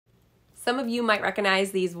Some of you might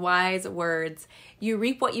recognize these wise words. You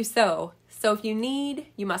reap what you sow. So if you need,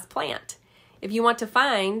 you must plant. If you want to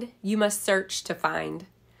find, you must search to find.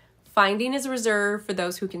 Finding is reserved for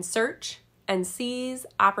those who can search and seize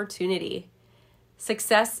opportunity.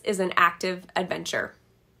 Success is an active adventure.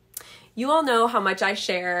 You all know how much I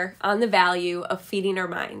share on the value of feeding our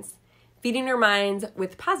minds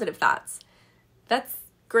with positive thoughts. That's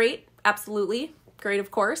great, absolutely great,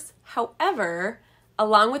 of course. However,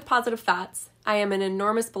 along with positive thoughts, I am an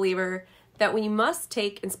enormous believer that we must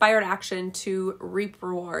take inspired action to reap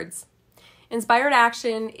rewards. Inspired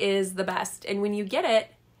action is the best, and when you get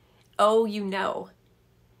it, oh, you know.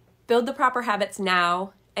 Build the proper habits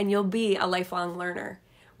now, and you'll be a lifelong learner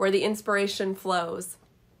where the inspiration flows.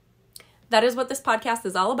 That is what this podcast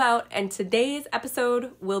is all about, and today's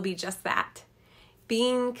episode will be just that.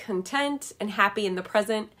 Being content and happy in the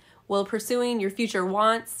present while pursuing your future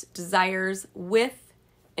wants, desires with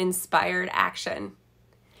inspired action.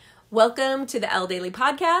 Welcome to the Elle Daily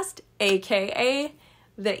Podcast, aka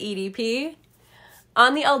the EDP.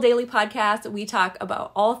 On the Elle Daily Podcast, we talk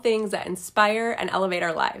about all things that inspire and elevate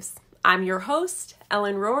our lives. I'm your host,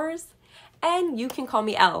 Ellen Roars, and you can call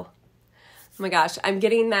me Elle. Oh my gosh, I'm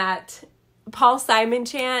getting that Paul Simon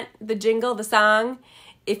chant, the jingle, the song.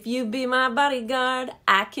 If you be my bodyguard,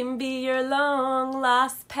 I can be your long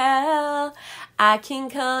lost pal. I can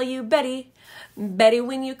call you Betty. Betty,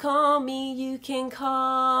 when you call me, you can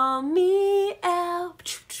call me Elle.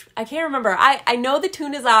 I can't remember. I know the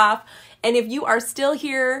tune is off. And if you are still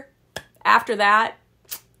here after that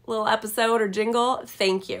little episode or jingle,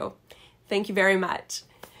 thank you. Thank you very much.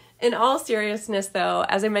 In all seriousness, though,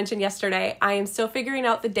 as I mentioned yesterday, I am still figuring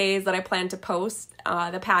out the days that I plan to post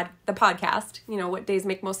the podcast. You know, what days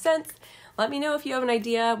make most sense. Let me know if you have an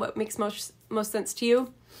idea what makes most sense to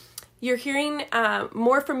you. You're hearing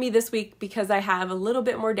more from me this week because I have a little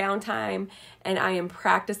bit more downtime and I am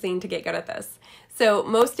practicing to get good at this. So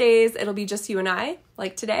most days it'll be just you and I,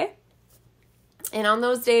 like today. And on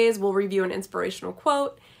those days, we'll review an inspirational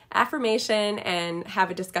quote, affirmation, and have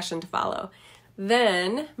a discussion to follow.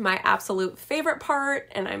 Then my absolute favorite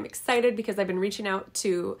part, and I'm excited because I've been reaching out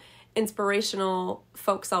to inspirational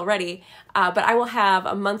folks already, but I will have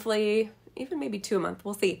a monthly, even maybe 2 a month,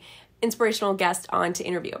 we'll see, inspirational guest on to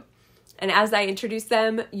interview. And as I introduce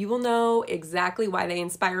them, you will know exactly why they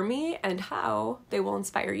inspire me and how they will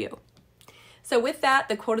inspire you. So with that,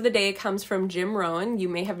 the quote of the day comes from Jim Rohn. You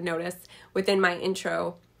may have noticed within my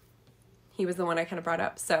intro, he was the one I kind of brought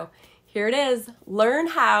up. So here it is. Learn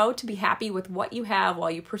how to be happy with what you have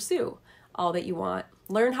while you pursue all that you want.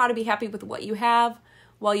 Learn how to be happy with what you have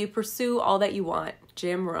while you pursue all that you want.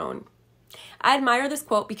 Jim Rohn. I admire this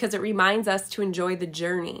quote because it reminds us to enjoy the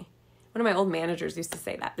journey. One of my old managers used to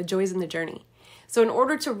say that, the joys in the journey. So in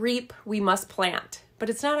order to reap, we must plant. But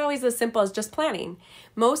it's not always as simple as just planting.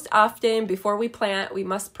 Most often, before we plant, we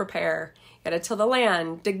must prepare. You gotta till the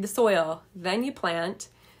land, dig the soil, then you plant.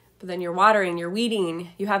 But then you're watering, you're weeding.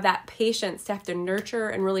 You have that patience to have to nurture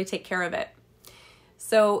and really take care of it.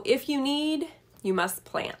 So if you need, you must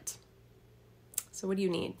plant. So what do you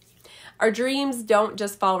need? Our dreams don't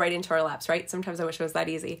just fall right into our laps, right? Sometimes I wish it was that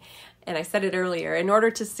easy. And I said it earlier, in order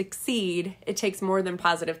to succeed, it takes more than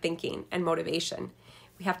positive thinking and motivation.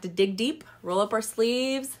 We have to dig deep, roll up our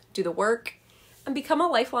sleeves, do the work, and become a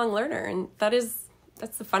lifelong learner. And that's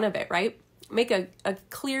the fun of it, right? Make a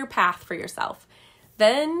clear path for yourself.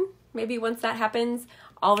 Then maybe once that happens,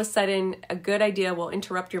 all of a sudden a good idea will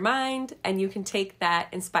interrupt your mind and you can take that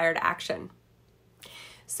inspired action.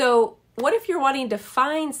 So what if you're wanting to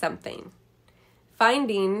find something?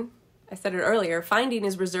 Finding, I said it earlier, finding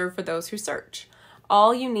is reserved for those who search.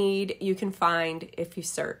 All you need, you can find if you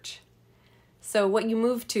search. So what you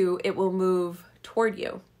move to, it will move toward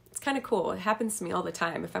you. It's kind of cool. It happens to me all the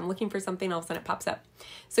time. If I'm looking for something, all of a sudden it pops up.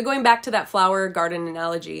 So going back to that flower garden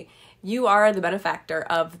analogy, you are the benefactor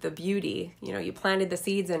of the beauty. You know, you planted the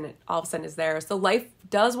seeds and it all of a sudden is there. So life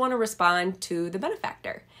does want to respond to the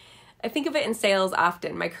benefactor. I think of it in sales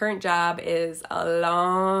often. My current job is a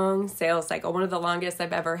long sales cycle, one of the longest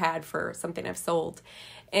I've ever had for something I've sold.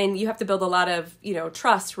 And you have to build a lot of,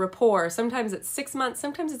 trust, rapport. Sometimes it's 6 months,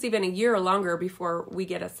 sometimes it's even a year or longer before we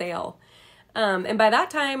get a sale. And by that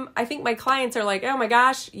time, I think my clients are like, oh my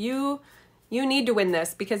gosh, you need to win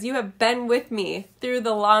this because you have been with me through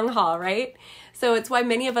the long haul, right? So it's why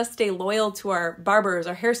many of us stay loyal to our barbers,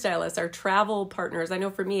 our hairstylists, our travel partners. I know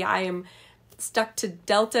for me, I am stuck to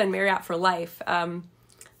Delta and Marriott for life.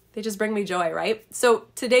 They just bring me joy, right? So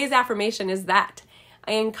today's affirmation is that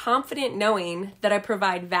I am confident knowing that I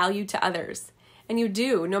provide value to others. And you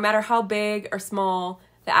do, no matter how big or small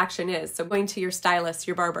the action is. So going to your stylist,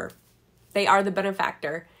 your barber, they are the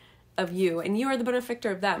benefactor of you, and you are the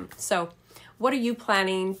benefactor of them. So what are you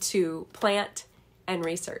planning to plant and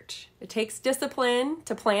research? It takes discipline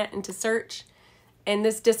to plant and to search. And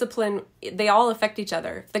this discipline, they all affect each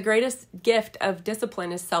other. The greatest gift of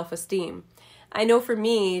discipline is self-esteem. I know for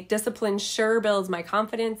me, discipline sure builds my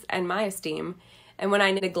confidence and my esteem. And when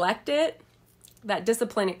I neglect it, that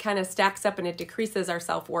discipline, it kind of stacks up and it decreases our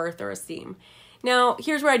self-worth or esteem. Now,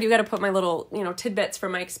 here's where I do got to put my little, tidbits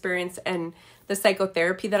from my experience and the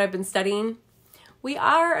psychotherapy that I've been studying. We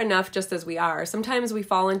are enough just as we are. Sometimes we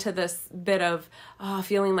fall into this bit of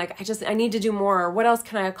feeling like I need to do more. What else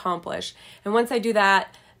can I accomplish? And once I do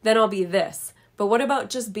that, then I'll be this. But what about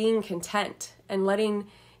just being content and letting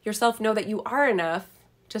yourself know that you are enough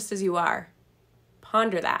just as you are?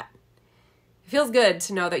 Ponder that. It feels good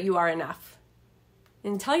to know that you are enough.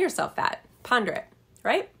 And tell yourself that. Ponder it,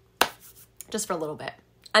 right? Just for a little bit.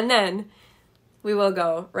 And then we will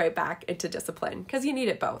go right back into discipline because you need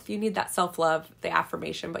it both. You need that self-love, the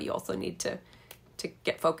affirmation, but you also need to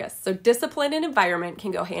get focused. So discipline and environment can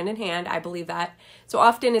go hand in hand. I believe that. So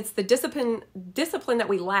often it's the discipline that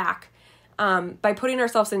we lack. By putting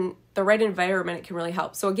ourselves in the right environment, it can really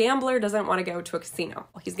help. So a gambler doesn't want to go to a casino.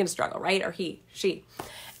 He's going to struggle, right? Or she.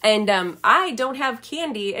 And I don't have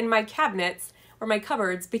candy in my cabinets or my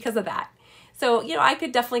cupboards because of that. So, I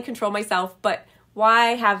could definitely control myself, but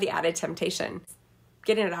why have the added temptation?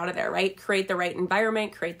 Getting it out of there, right? Create the right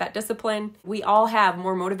environment, create that discipline. We all have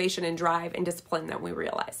more motivation and drive and discipline than we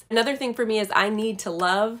realize. Another thing for me is I need to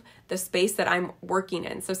love the space that I'm working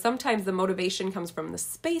in. So sometimes the motivation comes from the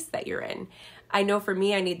space that you're in. I know for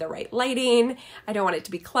me, I need the right lighting. I don't want it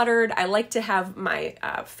to be cluttered. I like to have my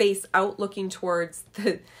face out looking towards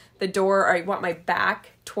the door, or I want my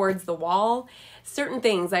back towards the wall. Certain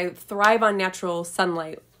things, I thrive on natural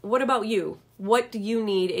sunlight. What about you? What do you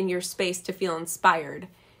need in your space to feel inspired?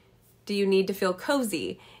 Do you need to feel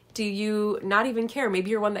cozy? Do you not even care?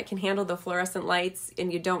 Maybe you're one that can handle the fluorescent lights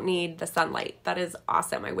and you don't need the sunlight. That is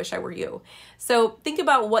awesome. I wish I were you. So think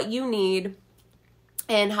about what you need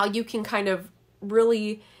and how you can kind of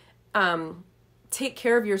really take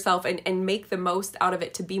care of yourself and make the most out of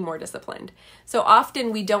it to be more disciplined. So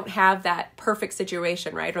often we don't have that perfect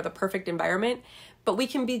situation, right? Or the perfect environment, but we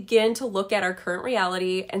can begin to look at our current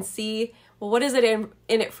reality and see, well, what is it in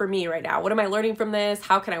it for me right now? What am I learning from this?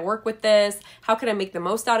 How can I work with this? How can I make the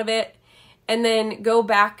most out of it? And then go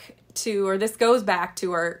back to, or this goes back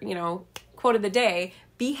to our, quote of the day,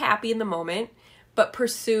 be happy in the moment, but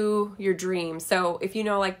pursue your dream. So if I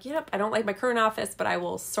don't like my current office, but I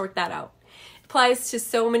will sort that out. It applies to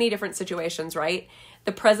so many different situations, right?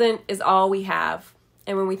 The present is all we have.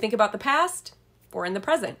 And when we think about the past, we're in the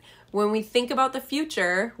present. When we think about the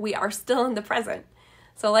future, we are still in the present.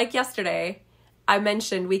 So like yesterday, I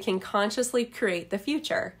mentioned we can consciously create the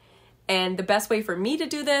future. And the best way for me to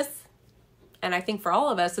do this, and I think for all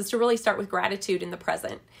of us, is to really start with gratitude in the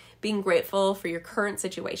present, being grateful for your current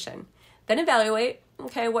situation. Then evaluate,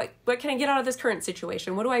 okay, what can I get out of this current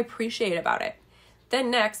situation? What do I appreciate about it?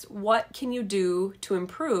 Then next, what can you do to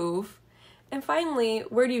improve? And finally,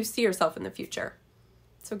 where do you see yourself in the future?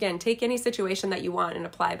 So again, take any situation that you want and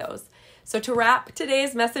apply those. So to wrap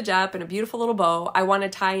today's message up in a beautiful little bow, I want to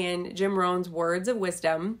tie in Jim Rohn's words of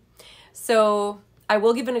wisdom. So I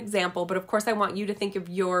will give an example, but of course I want you to think of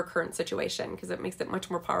your current situation because it makes it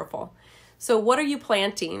much more powerful. So what are you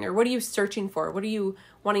planting, or what are you searching for? What are you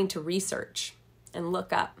wanting to research and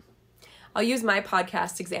look up? I'll use my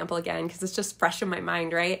podcast example again because it's just fresh in my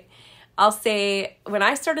mind, right? I'll say when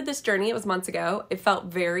I started this journey, it was months ago, it felt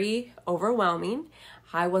very overwhelming.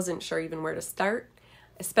 I wasn't sure even where to start,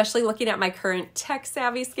 especially looking at my current tech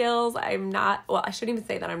savvy skills. I shouldn't even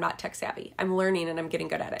say that I'm not tech savvy. I'm learning and I'm getting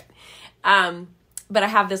good at it. But I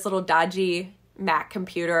have this little dodgy Mac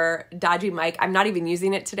computer, dodgy mic. I'm not even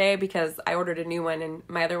using it today because I ordered a new one and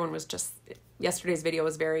my other one was just, yesterday's video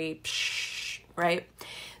was very right?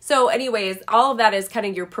 So anyways, all of that is kind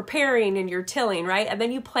of you're preparing and you're tilling, right? And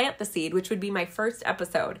then you plant the seed, which would be my first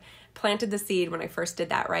episode. Planted the seed when I first did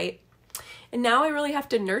that, right? And now I really have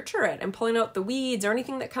to nurture it and pulling out the weeds or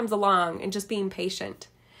anything that comes along and just being patient.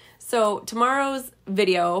 So tomorrow's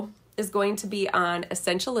video is going to be on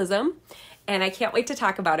essentialism, and I can't wait to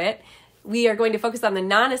talk about it. We are going to focus on the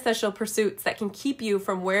non-essential pursuits that can keep you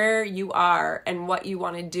from where you are and what you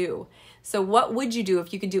want to do. So what would you do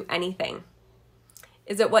if you could do anything?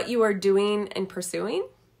 Is it what you are doing and pursuing?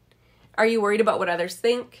 Are you worried about what others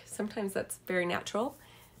think? Sometimes that's very natural.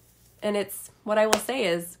 And it's what I will say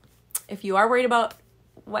is, if you are worried about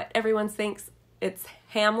what everyone thinks, it's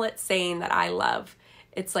Hamlet saying that I love.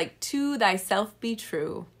 It's like, to thyself be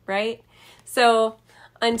true, right? So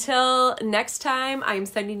Until next time, I am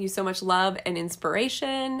sending you so much love and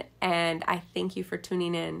inspiration, and I thank you for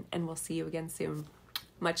tuning in, and we'll see you again soon.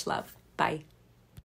 Much love. Bye.